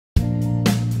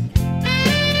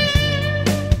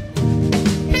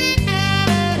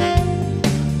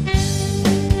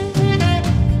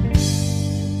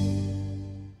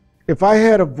if I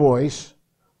had a voice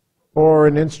or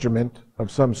an instrument of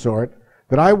some sort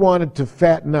that I wanted to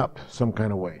fatten up some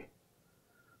kind of way,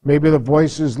 maybe the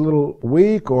voice is a little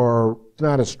weak or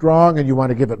not as strong and you want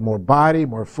to give it more body,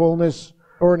 more fullness,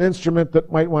 or an instrument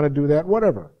that might want to do that,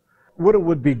 whatever. What it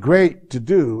would be great to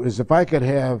do is if I could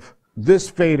have this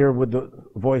fader with the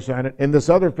voice on it and this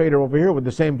other fader over here with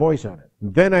the same voice on it.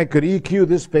 Then I could EQ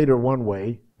this fader one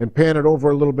way and pan it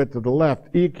over a little bit to the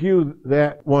left, EQ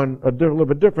that one a little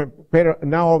bit different, and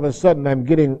now all of a sudden I'm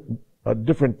getting a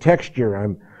different texture.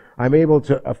 I'm able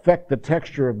to affect the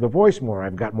texture of the voice more.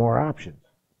 I've got more options.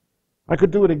 I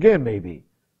could do it again maybe,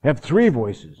 have 3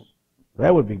 voices.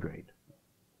 That would be great.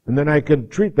 And then I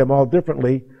could treat them all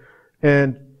differently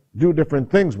and do different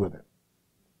things with it.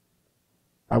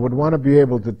 I would want to be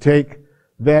able to take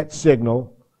that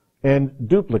signal and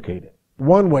duplicate it.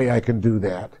 One way I can do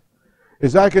that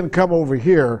is I can come over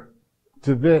here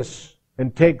to this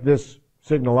and take this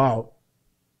signal out,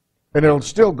 and it'll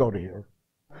still go to here.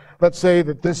 Let's say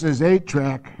that this is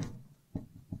 8-track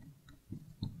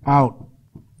out,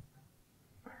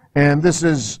 and this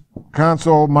is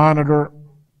console monitor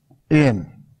in.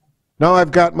 Now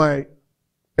I've got my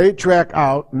 8-track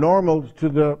out, normal to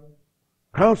the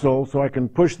console, so I can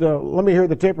push the, let me hear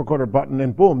the tape recorder button,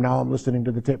 and boom, now I'm listening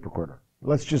to the tape recorder.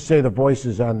 Let's just say the voice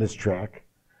is on this track.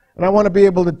 And I want to be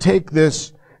able to take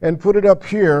this and put it up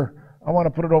here. I want to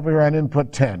put it over here on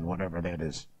input 10, whatever that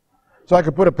is. So I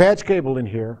could put a patch cable in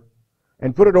here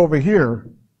and put it over here,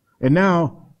 and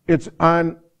now it's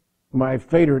on my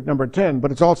fader number 10,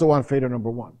 but it's also on fader number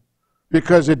 1.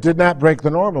 Because it did not break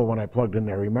the normal when I plugged in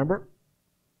there, remember?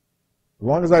 As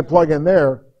long as I plug in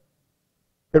there,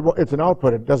 it's an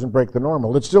output, it doesn't break the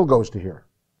normal. It still goes to here.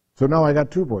 So now I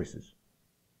got 2 voices.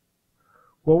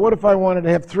 Well, what if I wanted to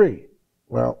have 3?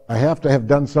 Well, I have to have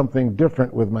done something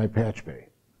different with my Patchbay.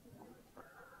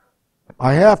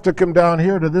 I have to come down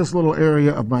here to this little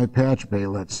area of my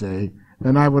Patchbay, let's say,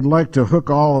 and I would like to hook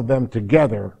all of them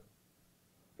together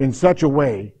in such a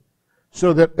way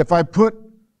so that if I put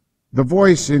the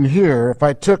voice in here, if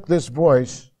I took this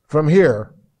voice from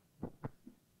here,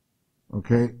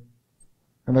 okay,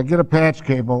 and I get a patch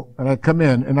cable, and I come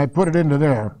in, and I put it into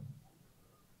there.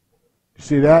 You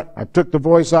see that? I took the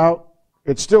voice out.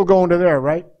 It's still going to there,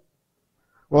 right?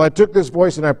 Well, I took this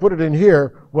voice, and I put it in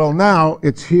here. Well, now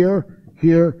it's here,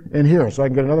 here, and here. So I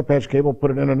can get another patch cable, put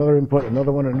it in another input,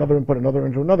 another one, another input, another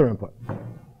into another input.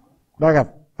 Now I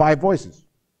got 5 voices.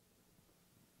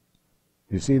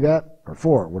 You see that? Or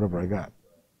 4, whatever I got.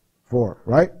 4,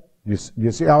 right?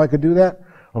 You see how I could do that?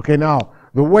 Okay, now,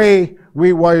 the way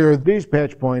we wire these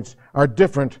patch points are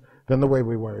different than the way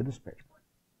we wire this patch point.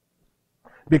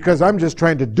 Because I'm just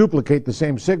trying to duplicate the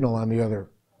same signal on the other.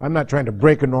 I'm not trying to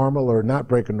break a normal or not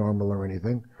break a normal or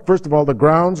anything. First of all, the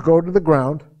grounds go to the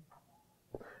ground,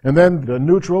 and then the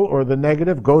neutral or the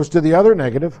negative goes to the other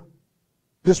negative,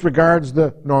 disregards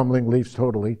the normaling leaves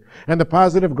totally, and the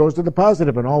positive goes to the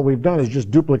positive, and all we've done is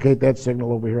just duplicate that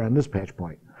signal over here on this patch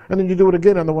point. And then you do it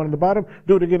again on the one on the bottom,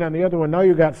 do it again on the other one. Now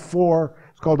you got 4.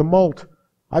 It's called a mult.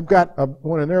 I've got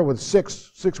one in there with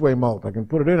 6-way mult. I can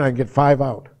put it in, I can get 5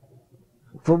 out.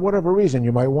 For whatever reason,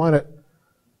 you might want it.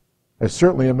 I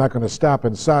certainly am not going to stop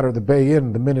and solder the bay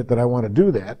in the minute that I want to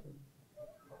do that.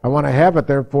 I want to have it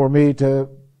there for me to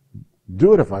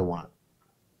do it if I want,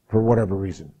 for whatever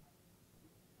reason.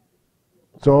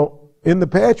 So in the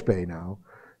patch bay now,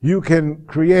 you can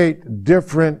create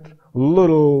different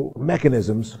little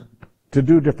mechanisms to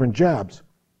do different jobs.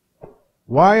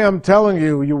 Why I'm telling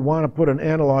you you want to put an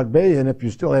analog bay in if you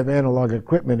still have analog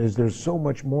equipment is there's so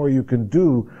much more you can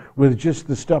do with just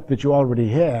the stuff that you already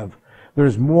have.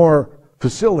 There's more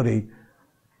facility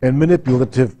and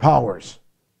manipulative powers,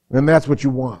 and that's what you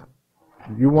want.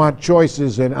 You want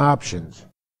choices and options.